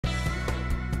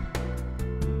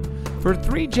For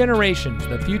 3 generations,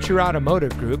 the Future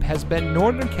Automotive Group has been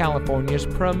Northern California's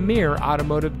premier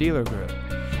automotive dealer group.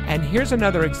 And here's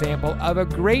another example of a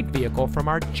great vehicle from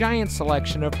our giant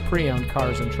selection of pre-owned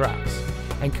cars and trucks.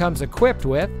 And comes equipped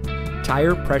with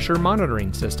tire pressure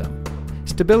monitoring system,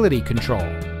 stability control,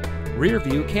 rear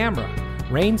view camera,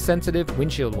 rain sensitive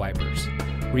windshield wipers,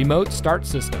 remote start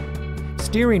system,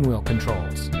 steering wheel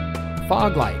controls,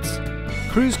 fog lights,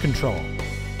 cruise control,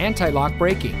 anti-lock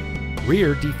braking,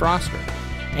 rear defroster,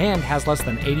 and has less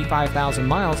than 85,000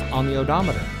 miles on the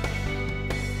odometer.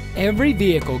 Every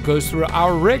vehicle goes through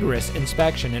our rigorous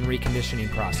inspection and reconditioning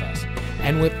process.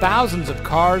 And with thousands of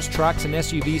cars, trucks, and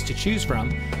SUVs to choose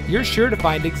from, you're sure to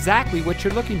find exactly what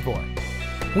you're looking for.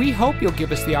 We hope you'll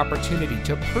give us the opportunity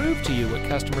to prove to you what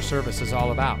customer service is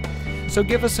all about. So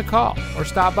give us a call or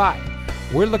stop by.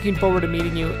 We're looking forward to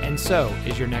meeting you, and so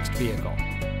is your next vehicle.